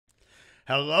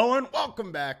Hello and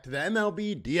welcome back to the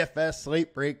MLB DFS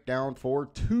slate breakdown for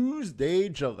Tuesday,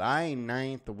 July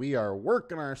 9th. We are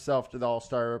working ourselves to the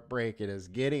All-Star break. It is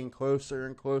getting closer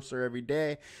and closer every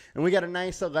day. And we got a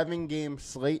nice 11-game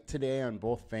slate today on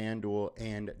both FanDuel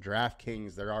and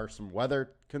DraftKings. There are some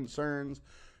weather concerns,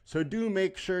 so do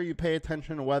make sure you pay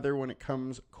attention to weather when it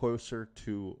comes closer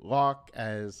to lock,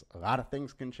 as a lot of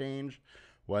things can change.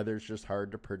 Weather's just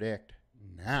hard to predict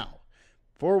now.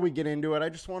 Before we get into it, I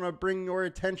just want to bring your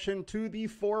attention to the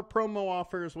 4 promo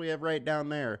offers we have right down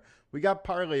there. We got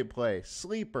Parlay Play,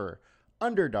 Sleeper,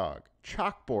 Underdog,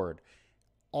 Chalkboard.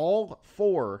 All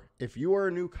 4, if you are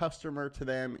a new customer to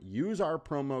them, use our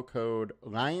promo code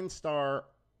LineStar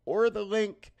or the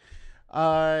link.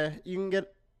 You can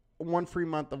get 1 free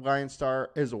month of LineStar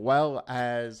as well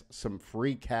as some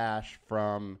free cash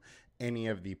from any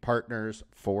of the partners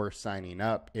for signing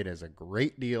up. It is a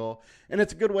great deal, and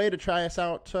it's a good way to try us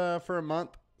out for a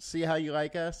month, see how you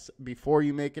like us before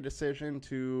you make a decision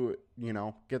to,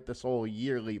 get this whole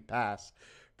yearly pass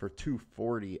for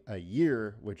 $240 a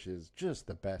year, which is just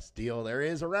the best deal there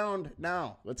is around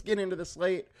now. Let's get into the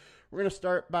slate. We're going to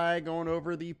start by going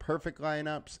over the perfect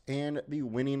lineups and the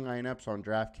winning lineups on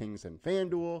DraftKings and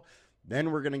FanDuel. Then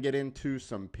we're going to get into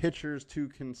some pitchers to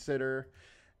consider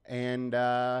and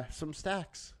some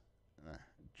stacks,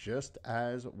 just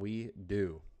as we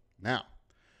do. Now,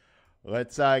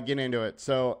 let's get into it.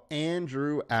 So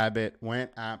Andrew Abbott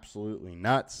went absolutely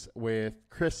nuts with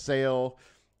Chris Sale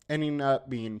ending up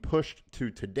being pushed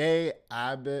to today.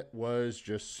 Abbott was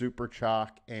just super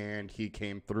chalk, and he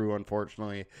came through,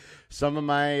 unfortunately. Some of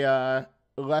my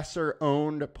lesser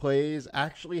owned plays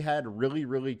actually had really,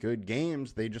 really good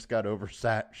games. They just got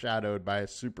overshadowed by a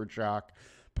super chalk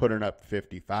putting up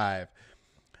 55.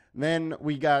 Then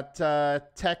we got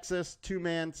Texas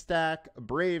 2-man stack,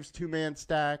 Braves 2-man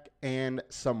stack, and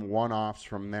some one-offs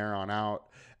from there on out.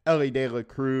 Ellie De La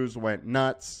Cruz went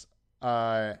nuts.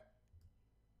 Hines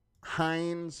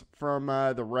from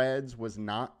the Reds was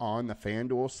not on the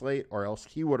FanDuel slate, or else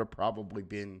he would have probably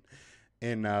been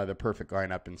in the perfect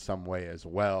lineup in some way as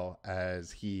well,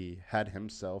 as he had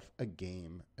himself a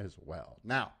game as well.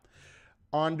 Now,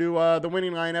 on to the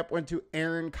winning lineup, went to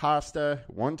Aaron Costa,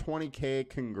 120K.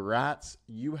 Congrats.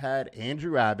 You had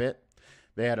Andrew Abbott.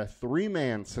 They had a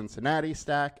 3-man Cincinnati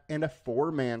stack and a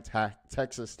 4-man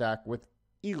Texas stack with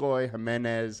Eloy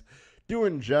Jimenez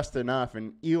doing just enough.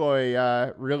 And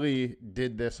Eloy really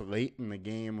did this late in the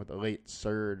game with a late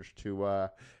surge to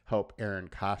help Aaron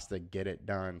Costa get it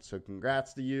done. So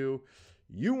congrats to you.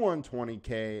 You won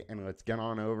 20K, and let's get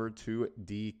on over to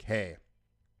DK.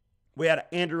 We had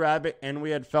Andrew Abbott and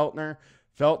we had Feltner.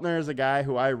 Feltner is a guy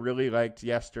who I really liked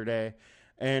yesterday.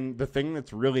 And the thing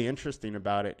that's really interesting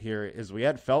about it here is we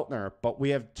had Feltner, but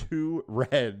we have 2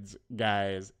 Reds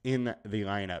guys in the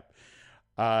lineup.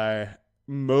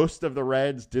 Most of the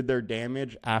Reds did their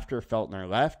damage after Feltner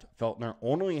left. Feltner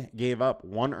only gave up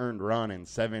 1 earned run in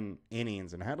 7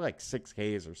 innings and had like 6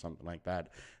 Ks or something like that.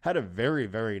 Had a very,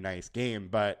 very nice game,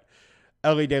 but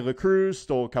Ellie De La Cruz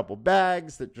stole a couple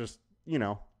bags that just,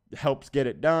 helps get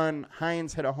it done.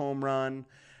 Hines hit a home run,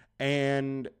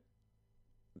 and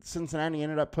Cincinnati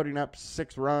ended up putting up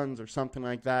 6 runs or something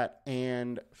like that,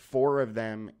 and 4 of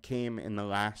them came in the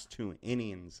last 2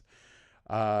 innings.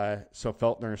 So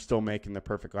Feltner is still making the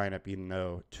perfect lineup, even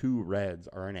though 2 Reds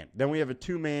are in it. Then we have a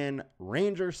 2-man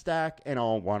Ranger stack and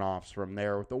all one-offs from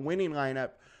there, with the winning lineup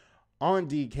on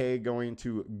DK going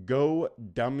to Go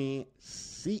Dummy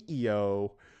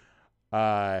CEO.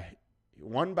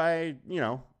 Won by,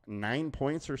 9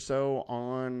 points or so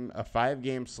on a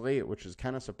 5-game slate, which is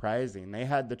kind of surprising. They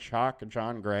had the chalk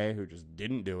John Gray, who just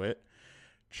didn't do it.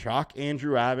 Chalk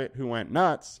Andrew Abbott, who went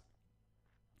nuts.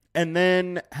 And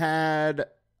then had,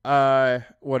 a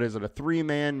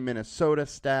 3-man Minnesota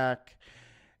stack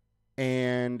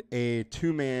and a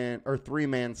 2-man or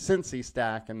 3-man Cincy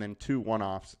stack, and then 2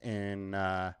 one-offs in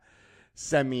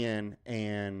Semien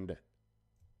and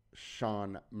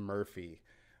Sean Murphy.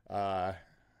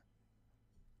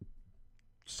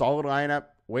 Solid lineup.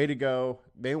 Way to go.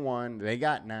 They won. They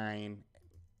got 9.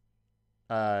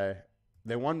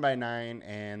 They won by 9,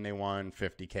 and they won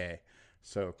 50K.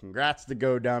 So congrats to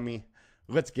Go Dummy.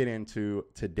 Let's get into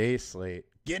today's slate.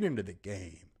 Get into the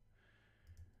game.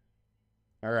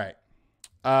 All right.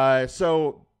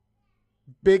 So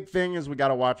big thing is we got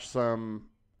to watch some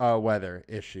weather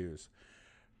issues.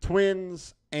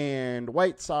 Twins and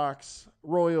White Sox,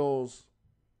 Royals,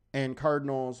 and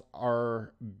Cardinals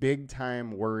are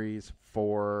big-time worries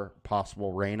for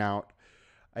possible rainout.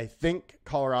 I think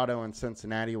Colorado and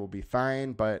Cincinnati will be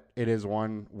fine, but it is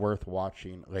one worth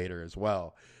watching later as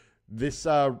well. This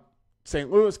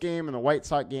St. Louis game and the White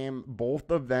Sox game,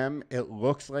 both of them, it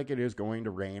looks like it is going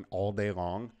to rain all day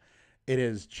long. It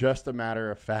is just a matter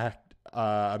of fact,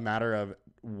 a matter of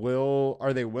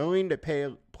are they willing to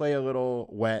play a little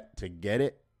wet to get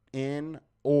it in,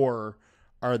 or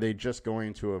are they just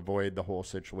going to avoid the whole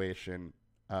situation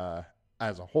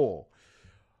as a whole?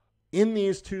 In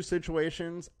these two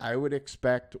situations, I would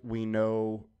expect we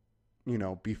know,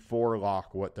 before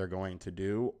lock what they're going to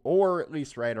do, or at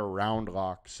least right around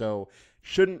lock. So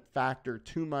shouldn't factor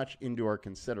too much into our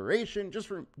consideration.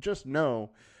 Just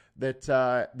know that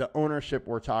the ownership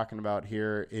we're talking about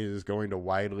here is going to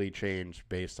widely change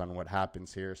based on what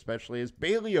happens here, especially as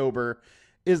Bailey Ober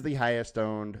is the highest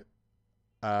owned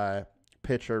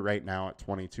pitcher right now at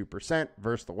 22%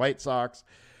 versus the White Sox.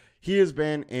 He has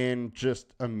been in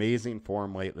just amazing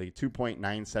form lately.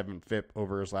 2.97 FIP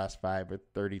over his last 5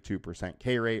 with 32%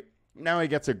 K rate. Now he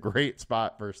gets a great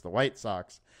spot versus the White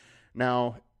Sox.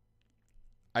 Now,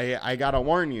 I got to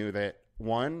warn you that,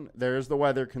 one, there's the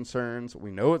weather concerns.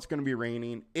 We know it's going to be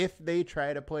raining. If they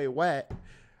try to play wet,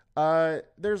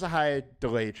 there's a high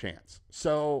delay chance.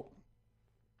 So,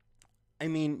 I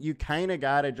mean, you kind of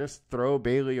got to just throw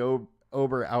Bailey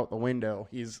Ober out the window.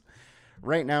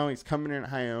 Right now, he's coming in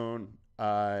high owned.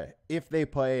 If they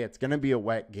play, it's going to be a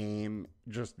wet game.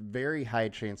 Just very high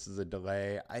chances of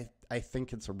delay. I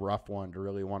think it's a rough one to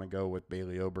really want to go with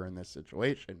Bailey Ober in this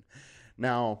situation.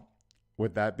 Now,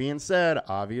 with that being said,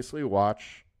 obviously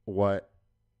watch what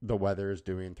the weather is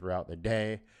doing throughout the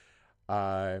day.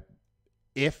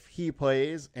 If he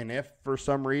plays, and if for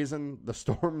some reason the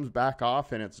storm's back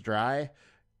off and it's dry,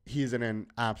 he's in an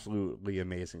absolutely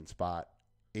amazing spot.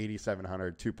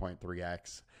 8,700,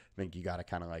 2.3x. I think you got to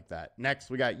kind of like that. Next,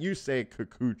 we got Yusei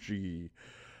Kikuchi.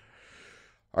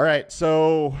 All right,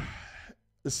 so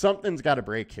something's got to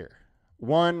break here.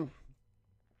 One,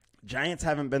 Giants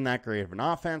haven't been that great of an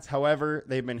offense. However,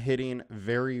 they've been hitting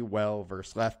very well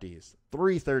versus lefties.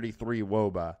 333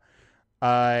 WOBA.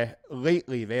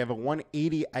 Lately, they have a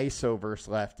 180 ISO versus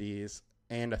lefties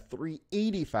and a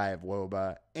 385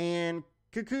 WOBA. And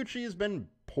Kikuchi has been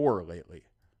poor lately.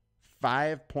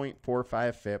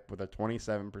 5.45 FIP with a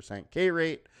 27% K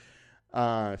rate,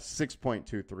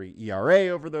 6.23 ERA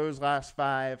over those last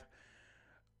 5.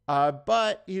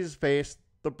 But he's faced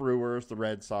the Brewers, the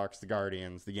Red Sox, the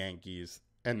Guardians, the Yankees,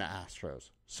 and the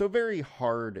Astros. So very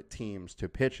hard teams to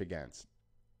pitch against.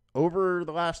 Over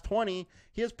the last 20,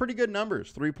 he has pretty good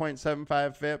numbers.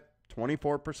 3.75 FIP,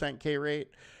 24% K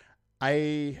rate.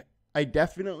 I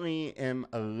definitely am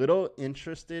a little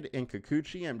interested in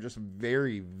Kikuchi. I'm just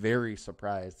very, very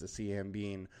surprised to see him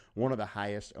being one of the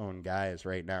highest owned guys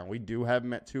right now. We do have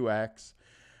him at 2x,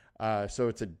 so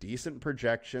it's a decent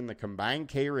projection. The combined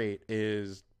K rate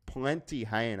is plenty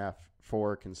high enough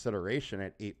for consideration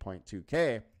at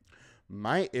 8.2K.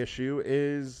 My issue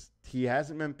is he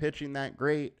hasn't been pitching that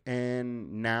great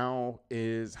and now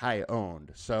is high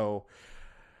owned. So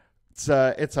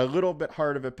it's a little bit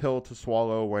hard of a pill to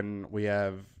swallow when we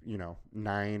have,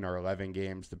 9 or 11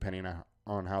 games, depending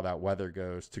on how that weather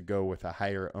goes, to go with a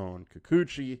higher owned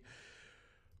Kikuchi.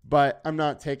 But I'm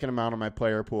not taking him out of my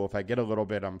player pool. If I get a little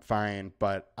bit, I'm fine.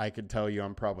 But I could tell you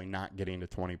I'm probably not getting to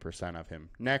 20% of him.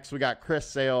 Next, we got Chris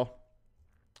Sale.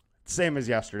 Same as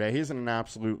yesterday. He's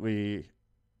he's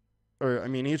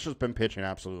just been pitching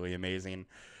absolutely amazing.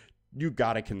 You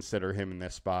got to consider him in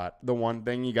this spot. The one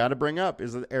thing you got to bring up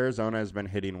is that Arizona has been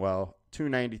hitting well.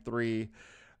 293,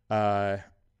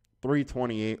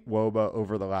 328 WOBA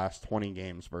over the last 20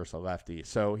 games versus a lefty.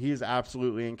 So he's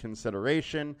absolutely in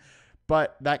consideration.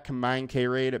 But that combined K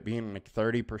rate at being like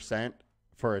 30%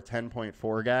 for a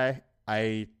 10.4 guy,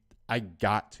 I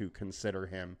got to consider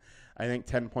him. I think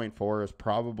 10.4 is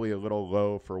probably a little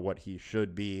low for what he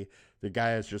should be. The guy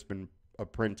has just been a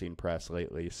printing press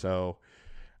lately. So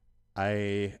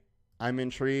I'm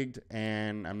intrigued,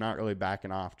 and I'm not really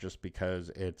backing off just because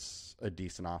it's a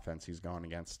decent offense he's going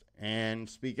against. And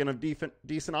speaking of decent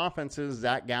offenses,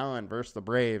 Zach Gallen versus the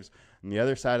Braves. On the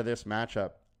other side of this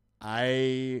matchup,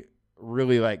 I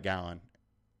really like Gallen.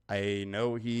 I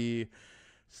know he's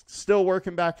still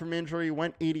working back from injury.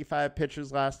 Went 85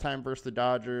 pitches last time versus the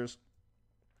Dodgers.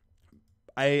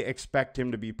 I expect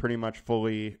him to be pretty much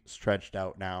fully stretched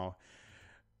out now.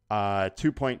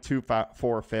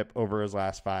 2.24 FIP over his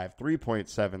last 5,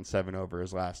 3.77 over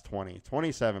his last 20,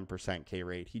 27% K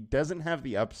rate. He doesn't have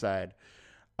the upside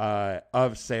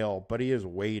of Sale, but he is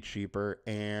way cheaper,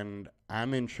 and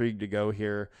I'm intrigued to go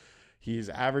here. He's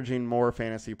averaging more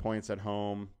fantasy points at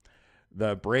home.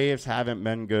 The Braves haven't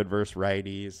been good versus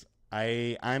righties.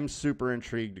 I'm super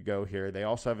intrigued to go here. They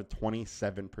also have a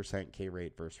 27% K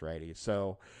rate versus righties.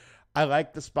 So I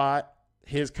like the spot.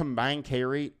 his combined K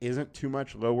rate isn't too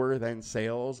much lower than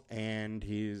Sales, and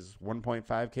he's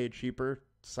 1.5K cheaper.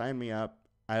 Sign me up.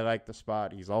 I like the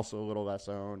spot. He's also a little less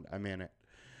owned. I'm in it.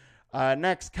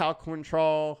 Next, Cal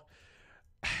Quintrell.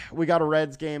 We got a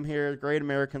Reds game here. Great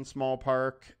American Small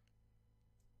Park.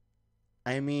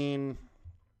 I mean,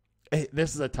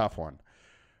 this is a tough one.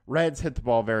 Reds hit the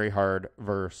ball very hard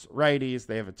versus righties.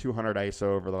 They have a 200 ISO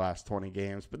over the last 20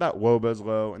 games, but that WOBA is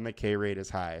low and the K rate is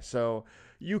high. So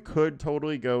you could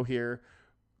totally go here.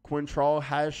 Quintrell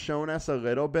has shown us a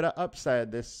little bit of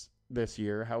upside this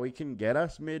year, how he can get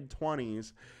us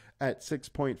mid-20s at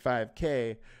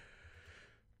 6.5K.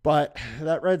 But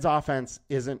that Reds offense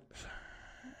is a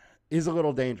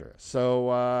little dangerous.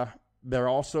 So they're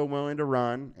also willing to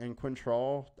run, and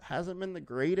Quintrell hasn't been the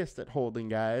greatest at holding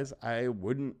guys. I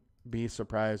wouldn't be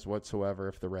surprised whatsoever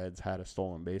if the Reds had a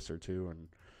stolen base or two and,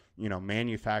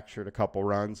 manufactured a couple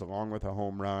runs along with a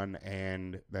home run,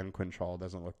 and then Quintrell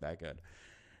doesn't look that good.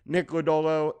 Nick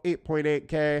Lodolo,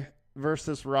 8.8K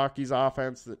versus Rockies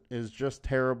offense that is just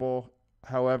terrible.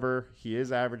 However, he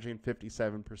is averaging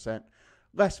 57%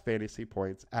 less fantasy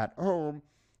points at home,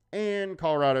 and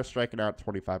Colorado striking out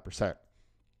 25%.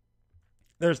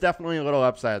 There's definitely a little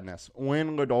upside in this.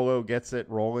 When Lodolo gets it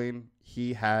rolling,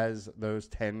 he has those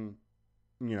 10,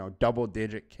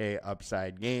 double-digit K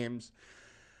upside games.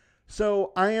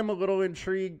 So I am a little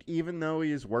intrigued, even though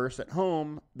he's worse at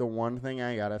home. The one thing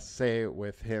I got to say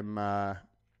with him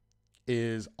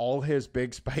is all his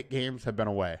big spike games have been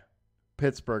away.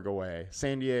 Pittsburgh away,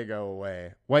 San Diego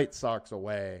away, White Sox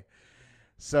away.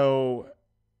 So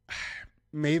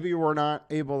maybe we're not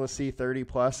able to see 30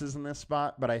 pluses in this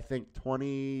spot, but I think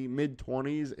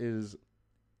mid-20s is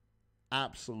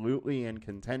absolutely in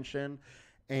contention,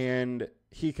 and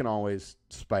he can always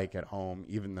spike at home,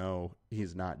 even though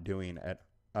he's not doing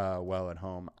well at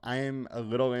home. I am a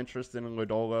little interested in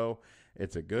Lodolo.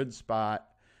 It's a good spot.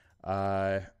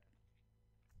 I'm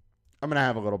going to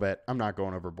have a little bit. I'm not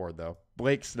going overboard, though.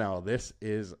 Blake Snell, this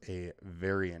is a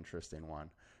very interesting one.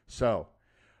 So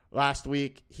last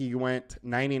week, he went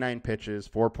 99 pitches,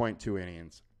 4.2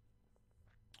 innings.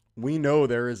 We know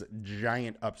there is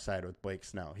giant upside with Blake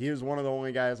Snell. He is one of the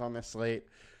only guys on this slate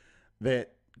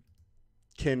that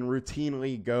can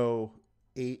routinely go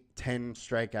 8-10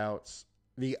 strikeouts.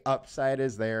 The upside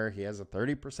is there. He has a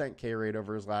 30% K rate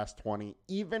over his last 20.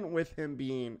 Even with him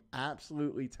being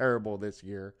absolutely terrible this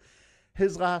year,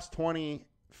 his last 20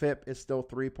 FIP is still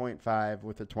 3.5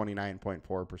 with a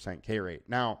 29.4% K rate.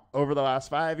 Now, over the last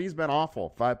 5, he's been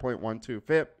awful. 5.12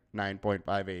 FIP,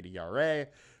 9.58 ERA,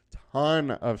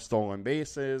 ton of stolen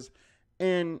bases,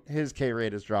 and his K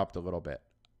rate has dropped a little bit.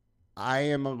 I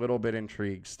am a little bit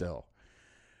intrigued still.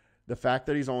 The fact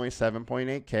that he's only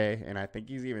 7.8K, and I think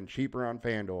he's even cheaper on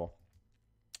FanDuel,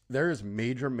 there is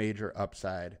major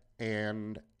upside.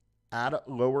 And at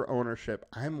lower ownership,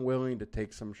 I'm willing to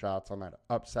take some shots on that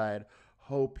upside.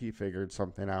 Hope he figured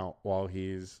something out while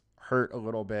he's hurt a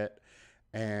little bit.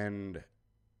 And,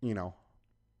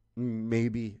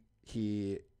 maybe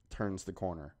he turns the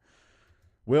corner.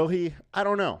 Will he? I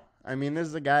don't know. I mean, this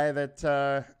is a guy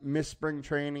that missed spring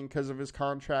training because of his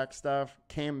contract stuff,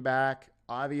 came back,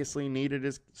 obviously needed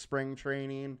his spring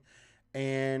training,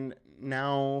 and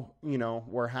now,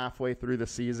 we're halfway through the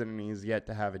season and he's yet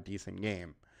to have a decent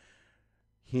game.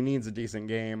 He needs a decent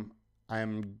game.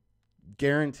 I'm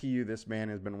guarantee you this man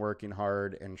has been working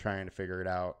hard and trying to figure it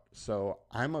out. So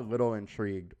I'm a little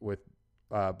intrigued with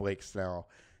Blake Snell,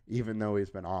 even though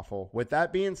he's been awful. With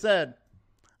that being said,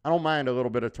 I don't mind a little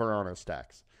bit of Toronto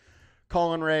stacks.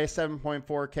 Colin Ray,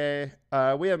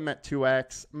 7.4K. We have him at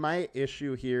 2X. My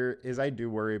issue here is I do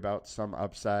worry about some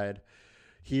upside.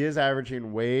 He is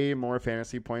averaging way more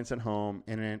fantasy points at home,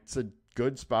 and it's a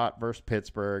good spot versus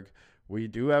Pittsburgh. We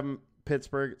do have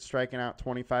Pittsburgh striking out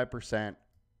 25%.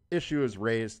 Issue is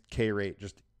Ray's K rate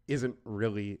just isn't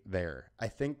really there. I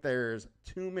think there's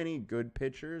too many good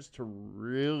pitchers to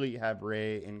really have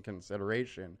Ray in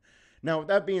consideration. Now, with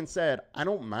that being said, I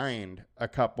don't mind a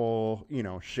couple,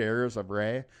 shares of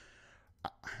Ray.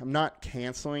 I'm not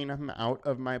canceling him out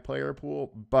of my player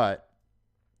pool, but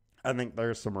I think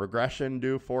there's some regression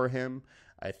due for him.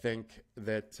 I think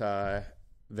that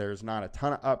there's not a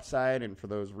ton of upside, and for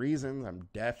those reasons, I'm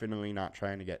definitely not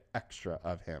trying to get extra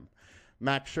of him.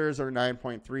 Max Scherzer,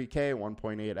 9.3K,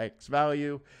 1.8x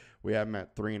value. We have him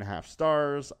at 3.5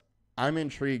 stars. I'm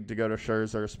intrigued to go to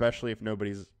Scherzer, especially if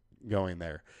nobody's going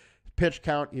there. Pitch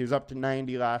count, he was up to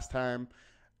 90 last time.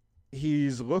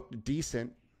 He's looked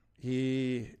decent.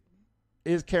 He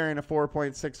is carrying a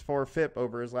 4.64 FIP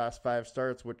over his last 5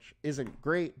 starts, which isn't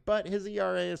great, but his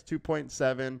ERA is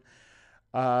 2.7.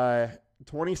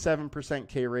 27%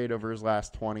 K rate over his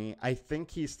last 20. I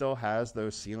think he still has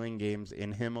those ceiling games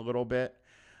in him a little bit.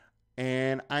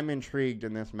 And I'm intrigued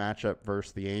in this matchup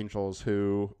versus the Angels,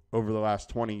 who over the last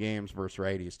 20 games versus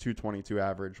righties, 222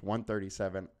 average,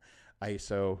 137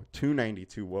 ISO,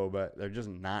 292 WOBA. They're just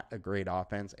not a great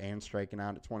offense and striking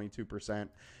out at 22%.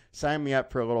 Sign me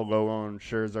up for a little low-owned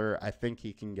Scherzer. I think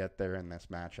he can get there in this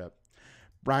matchup.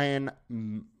 Brayan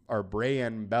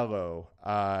Bello,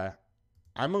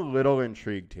 I'm a little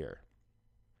intrigued here.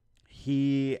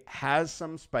 He has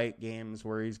some spike games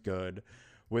where he's good.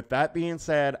 With that being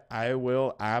said, I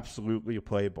will absolutely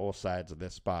play both sides of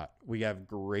this spot. We have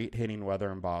great hitting weather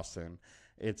in Boston.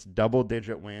 It's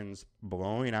double-digit winds,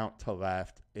 blowing out to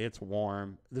left. It's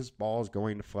warm. This ball is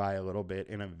going to fly a little bit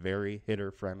in a very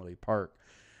hitter-friendly park.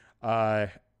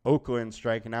 Oakland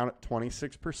striking out at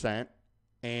 26%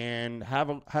 and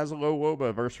has a low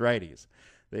WOBA versus righties.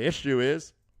 The issue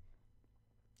is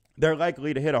they're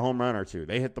likely to hit a home run or two.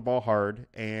 They hit the ball hard,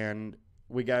 and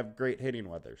we got great hitting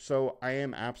weather. So I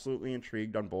am absolutely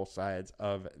intrigued on both sides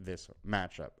of this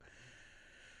matchup.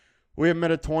 We have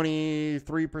met a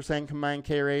 23% combined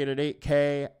K rate at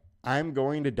 8K. I'm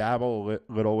going to dabble a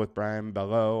little with Brayan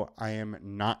Bello. I am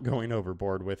not going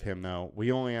overboard with him, though.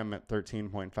 We only am at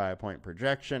 13.5 point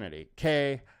projection at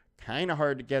 8K. Kind of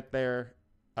hard to get there,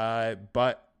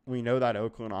 but we know that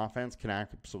Oakland offense can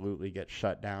absolutely get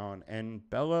shut down, and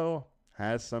Bello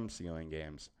has some ceiling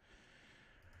games.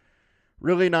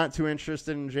 Really not too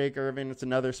interested in Jake Irvin. It's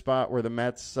another spot where the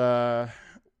Mets,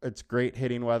 it's great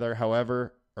hitting weather.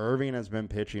 However, Irvin has been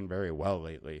pitching very well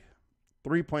lately.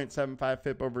 3.75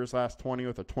 FIP over his last 20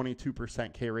 with a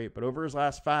 22% K rate. But over his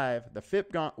last 5, the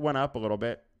FIP went up a little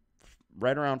bit,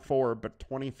 right around 4, but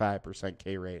 25%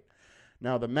 K rate.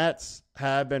 Now, the Mets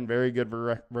have been very good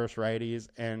versus righties,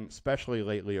 and especially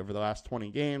lately over the last 20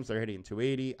 games, they're hitting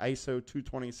 280, ISO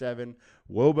 227,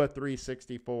 WOBA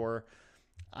 364.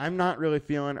 I'm not really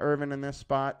feeling Irvin in this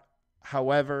spot.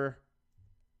 However,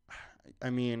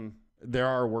 I mean, there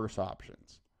are worse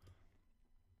options.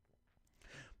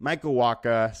 Michael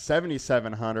Wacha,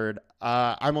 7,700.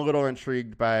 I'm a little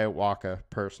intrigued by Wacha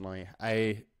personally.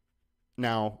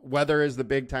 Now, weather is the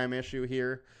big time issue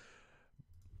here.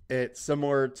 It's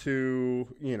similar to,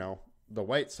 the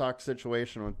White Sox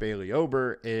situation with Bailey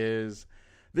Ober is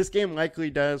this game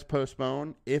likely does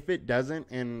postpone. If it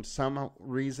doesn't, and some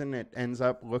reason it ends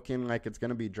up looking like it's going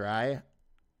to be dry,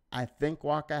 I think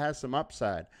Wacha has some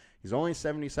upside. He's only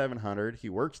 7,700. He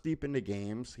works deep into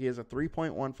games. He has a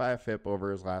 3.15 FIP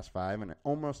over his last 5 and he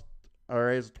has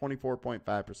a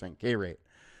 24.5% K rate.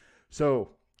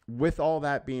 So with all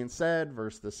that being said,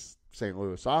 versus the St.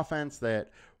 Louis offense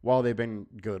that while they've been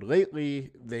good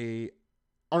lately, they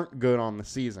aren't good on the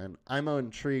season. I'm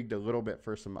intrigued a little bit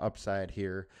for some upside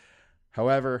here.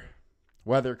 However,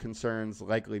 weather concerns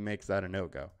likely makes that a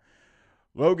no-go.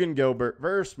 Logan Gilbert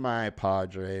versus my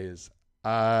Padres.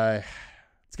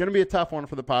 It's going to be a tough one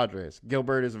for the Padres.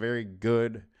 Gilbert is a very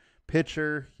good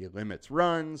pitcher. He limits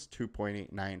runs,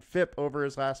 2.89 FIP over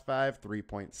his last 5,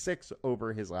 3.6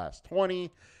 over his last 20.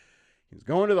 He's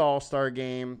going to the All-Star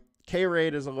game. K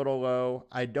rate is a little low.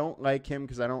 I don't like him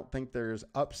because I don't think there's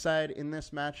upside in this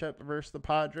matchup versus the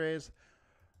Padres.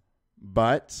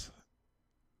 But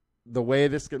the way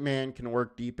this man can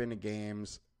work deep into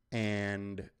games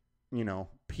and,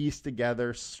 piece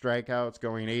together strikeouts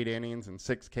going 8 innings and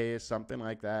 6 Ks, something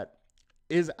like that,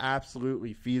 is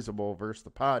absolutely feasible versus the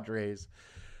Padres.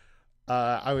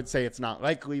 I would say it's not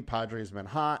likely. Padres have been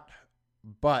hot,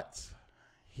 but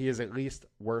he is at least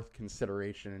worth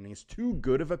consideration, and he's too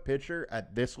good of a pitcher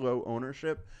at this low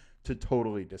ownership to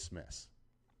totally dismiss.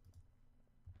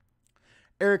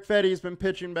 Eric Fetty's been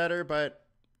pitching better, but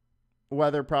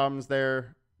weather problems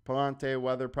there. Palante,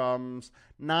 weather problems.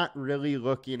 Not really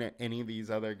looking at any of these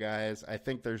other guys. I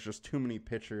think there's just too many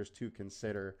pitchers to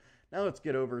consider. Now let's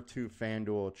get over to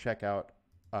FanDuel. Check out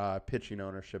pitching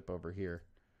ownership over here.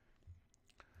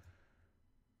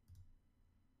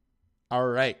 All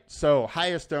right, so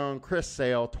highest owned, Chris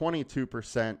Sale,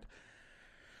 22%.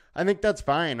 I think that's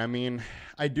fine. I mean,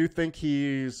 I do think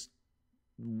he's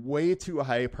way too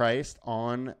high priced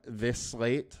on this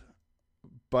slate,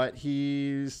 but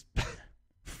he's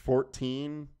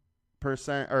 14%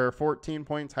 or 14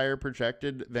 points higher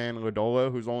projected than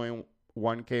Lodolo, who's only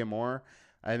 1K more.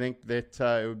 I think that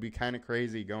it would be kind of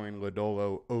crazy going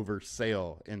Lodolo over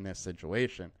Sale in this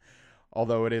situation.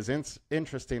 Although it is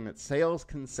interesting that Sale's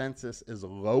consensus is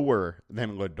lower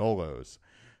than Lodolo's.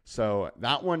 So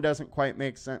that one doesn't quite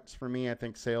make sense for me. I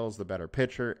think Sale's the better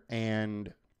pitcher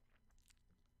and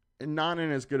not in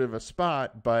as good of a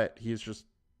spot, but he's just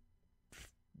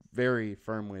very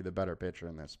firmly the better pitcher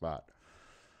in this spot.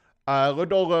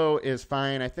 Lodolo is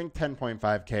fine. I think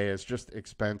 10.5K is just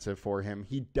expensive for him.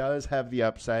 He does have the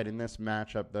upside in this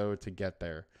matchup, though, to get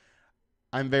there.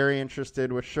 I'm very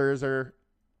interested with Scherzer.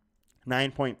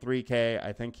 9.3K.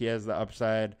 I think he has the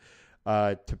upside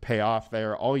to pay off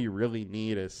there. All you really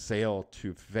need is Sale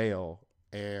to fail,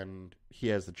 and he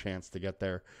has the chance to get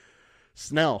there.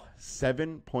 Snell,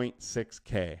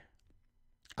 7.6K.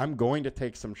 I'm going to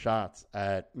take some shots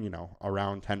at,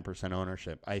 around 10%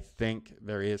 ownership. I think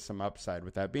there is some upside.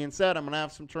 With that being said, I'm going to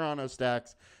have some Toronto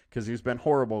stacks because he's been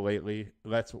horrible lately.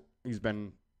 He's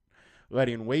been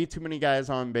letting way too many guys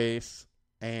on base,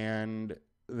 and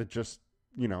it just,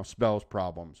 spells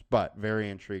problems. But very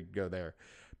intrigued to go there.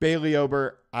 Bailey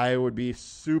Ober, I would be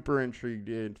super intrigued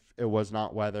if it was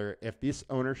not weather. If this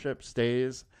ownership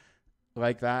stays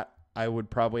like that, I would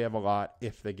probably have a lot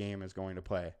if the game is going to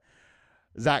play.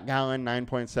 Zach Gallen,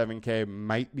 9.7K,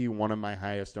 might be one of my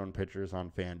highest owned pitchers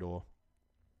on FanDuel.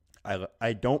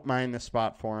 I don't mind the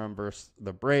spot for him versus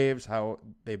the Braves, how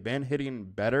they've been hitting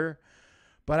better,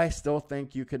 but I still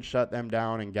think you could shut them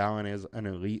down, and Gallen is an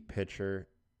elite pitcher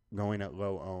going at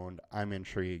low owned. I'm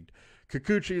intrigued.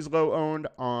 Kikuchi's low owned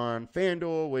on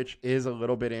FanDuel, which is a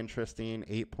little bit interesting,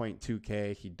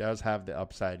 8.2K. He does have the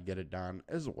upside to get it done,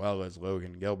 as well as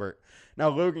Logan Gilbert. Now,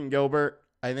 Logan Gilbert,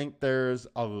 I think there's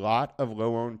a lot of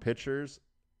low-owned pitchers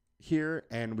here,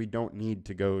 and we don't need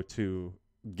to go to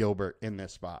Gilbert in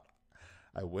this spot.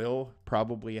 I will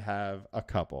probably have a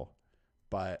couple,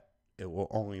 but it will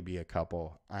only be a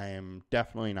couple. I am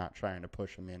definitely not trying to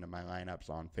push him into my lineups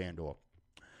on FanDuel.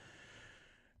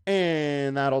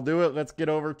 And that'll do it. Let's get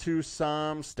over to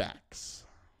some stacks.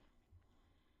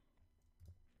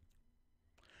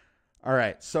 All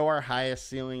right, so our highest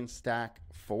ceiling stack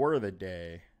for the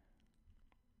day.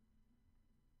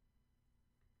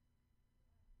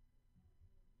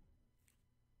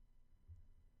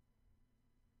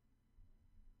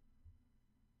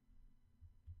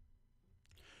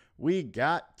 We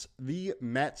got the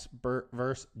Mets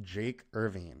versus Jake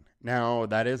Irvin. Now,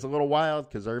 that is a little wild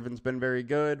because Irvin's been very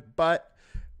good, but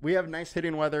we have nice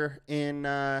hitting weather in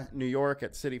New York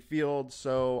at Citi Field,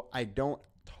 so I don't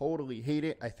totally hate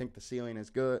it. I think the ceiling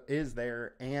is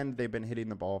there, and they've been hitting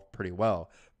the ball pretty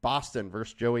well. Boston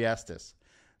versus Joey Estes.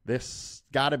 This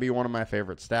got to be one of my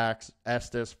favorite stacks.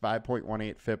 Estes,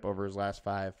 5.18 FIP over his last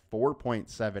 5,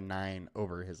 4.79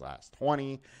 over his last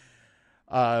 20.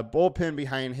 Bullpen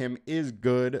behind him is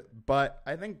good, but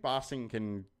I think Boston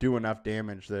can do enough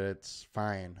damage that it's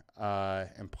fine.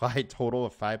 Implied total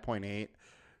of 5.8.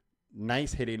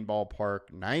 Nice hitting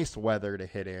ballpark. Nice weather to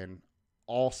hit in.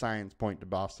 All signs point to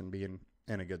Boston being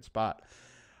in a good spot.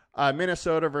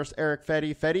 Minnesota versus Eric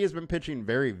Fedde. Fedde has been pitching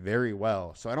very, very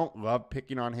well, so I don't love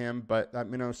picking on him, but that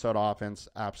Minnesota offense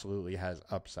absolutely has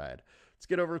upside. Let's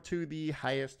get over to the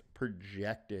highest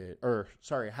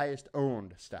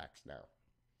owned stacks now.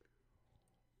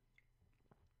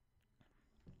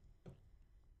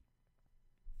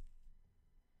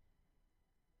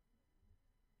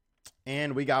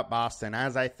 And we got Boston,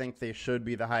 as I think they should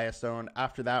be the highest owned.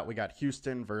 After that, we got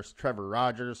Houston versus Trevor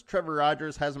Rogers. Trevor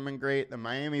Rogers hasn't been great. The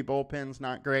Miami bullpen's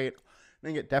not great. I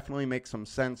think it definitely makes some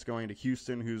sense going to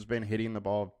Houston, who's been hitting the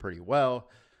ball pretty well.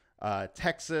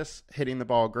 Texas hitting the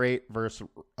ball great versus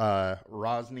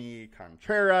Rosny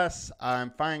Contreras. I'm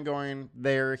fine going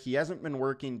there. He hasn't been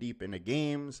working deep into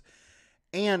games,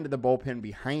 and the bullpen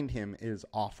behind him is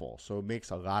awful, so it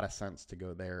makes a lot of sense to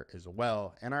go there as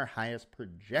well. And our highest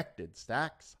projected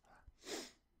stacks.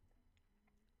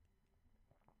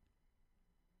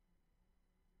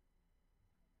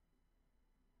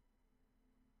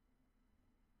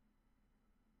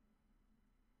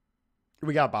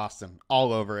 We got Boston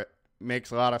all over it.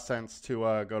 Makes a lot of sense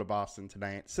to go to Boston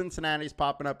tonight. Cincinnati's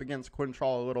popping up against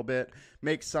Quintrell a little bit.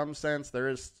 Makes some sense. There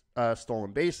is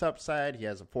stolen base upside. He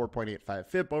has a 4.85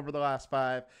 FIP over the last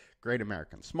 5. Great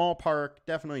American Small Park.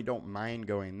 Definitely don't mind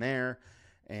going there.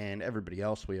 And everybody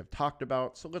else we have talked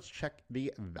about. So let's check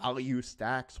the value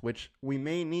stacks, which we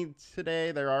may need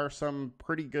today. There are some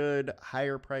pretty good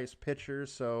higher price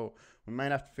pitchers, so we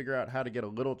might have to figure out how to get a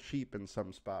little cheap in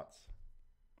some spots.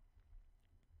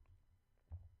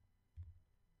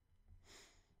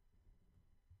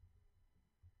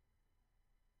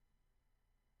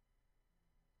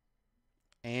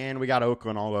 And we got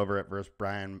Oakland all over it versus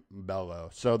Brian Bello.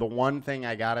 So the one thing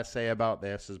I got to say about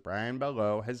this is Brian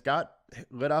Bello has got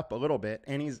lit up a little bit,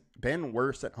 and he's been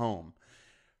worse at home.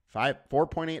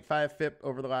 4.85 FIP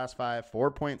over the last 5,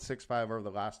 4.65 over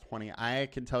the last 20. I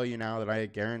can tell you now that I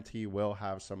guarantee we'll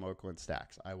have some Oakland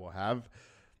stacks. I will have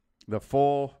the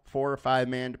full 4 or 5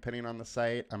 man, depending on the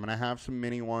site. I'm going to have some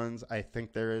mini ones. I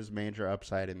think there is major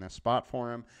upside in this spot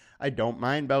for him. I don't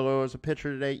mind Bello as a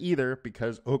pitcher today either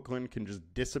because Oakland can just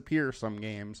disappear some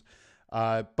games.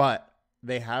 But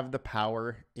they have the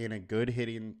power in a good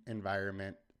hitting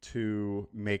environment to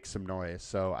make some noise.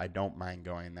 So I don't mind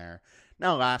going there.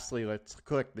 Now, lastly, let's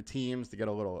click the teams to get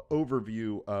a little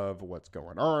overview of what's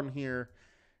going on here.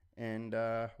 And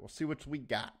we'll see what we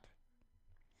got.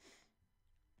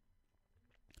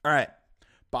 All right.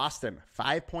 Boston,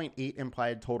 5.8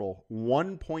 implied total.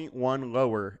 1.1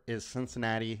 lower is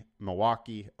Cincinnati,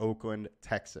 Milwaukee, Oakland,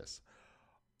 Texas.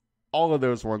 All of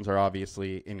those ones are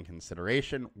obviously in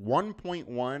consideration.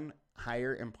 1.1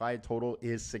 higher implied total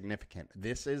is significant.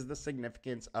 This is the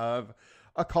significance of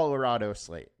a Colorado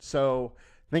slate. So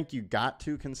I think you got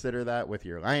to consider that with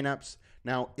your lineups.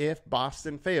 Now, if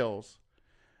Boston fails,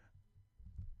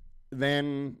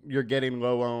 then you're getting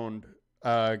low-owned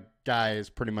guys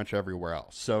pretty much everywhere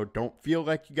else. So don't feel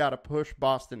like you got to push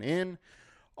Boston in.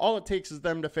 All it takes is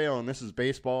them to fail, and this is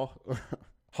baseball.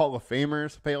 Hall of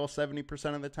Famers fail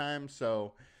 70% of the time,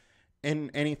 so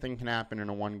anything can happen in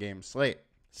a one-game slate.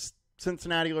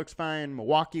 Cincinnati looks fine.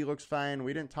 Milwaukee looks fine.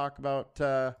 We didn't talk about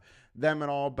them at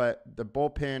all, but the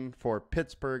bullpen for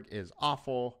Pittsburgh is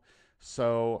awful,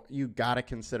 so you got to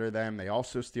consider them. They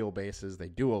also steal bases. They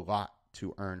do a lot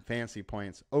to earn fantasy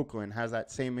points. Oakland has that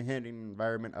same hitting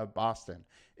environment of Boston.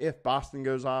 If Boston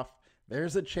goes off,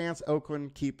 there's a chance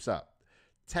Oakland keeps up.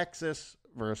 Texas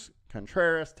versus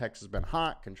Contreras. Texas has been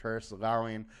hot. Contreras is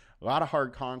allowing a lot of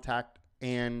hard contact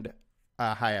and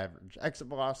high average exit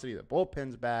velocity. The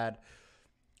bullpen's bad.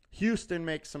 Houston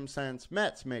makes some sense.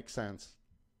 Mets make sense.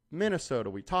 Minnesota,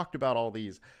 we talked about all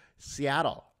these.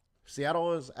 Seattle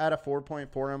is at a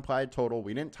 4.4 implied total.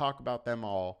 We didn't talk about them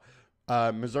all.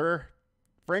 Missouri,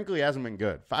 frankly, hasn't been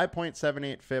good.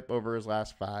 5.78 FIP over his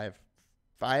last 5.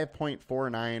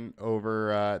 5.49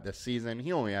 over the season.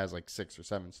 He only has like 6 or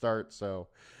 7 starts, so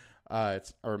I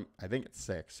think it's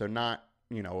 6. So not,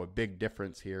 a big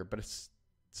difference here, but it's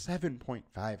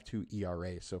 7.52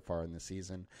 ERA so far in the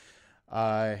season.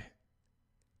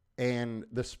 And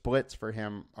the splits for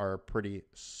him are pretty,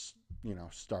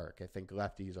 stark. I think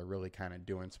lefties are really kind of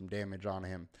doing some damage on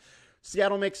him.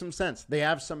 Seattle makes some sense. They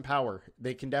have some power.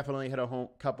 They can definitely hit a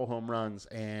couple home runs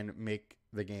and make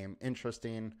the game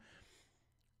interesting.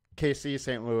 KC,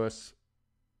 St. Louis,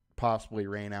 possibly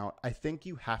rain out. I think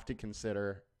you have to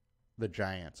consider the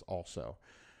Giants also.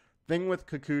 Thing with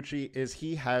Kikuchi is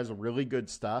he has really good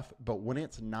stuff, but when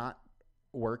it's not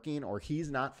working or he's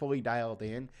not fully dialed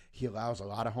in, he allows a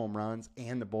lot of home runs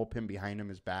and the bullpen behind him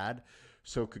is bad.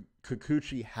 So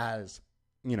Kikuchi has,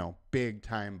 big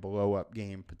time blow up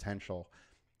game potential.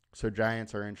 So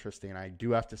Giants are interesting. I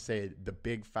do have to say the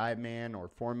big 5-man or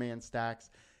 4-man stacks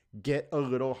get a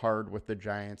little hard with the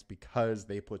Giants because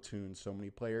they platoon so many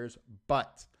players,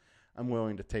 but I'm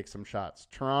willing to take some shots.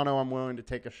 Toronto, I'm willing to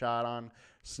take a shot on.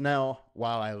 Snell,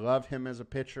 while I love him as a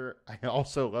pitcher, I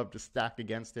also love to stack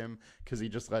against him because he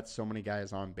just lets so many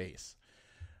guys on base.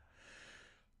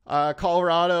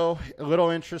 Colorado, a little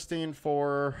interesting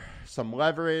for some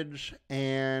leverage,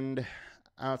 and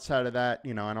outside of that,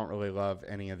 I don't really love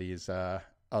any of these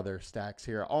other stacks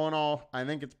here. All in all, I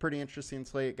think it's pretty interesting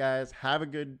slate, guys. Have a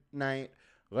good night.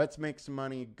 Let's make some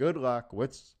money. Good luck.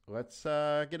 Let's get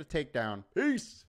a takedown. Peace.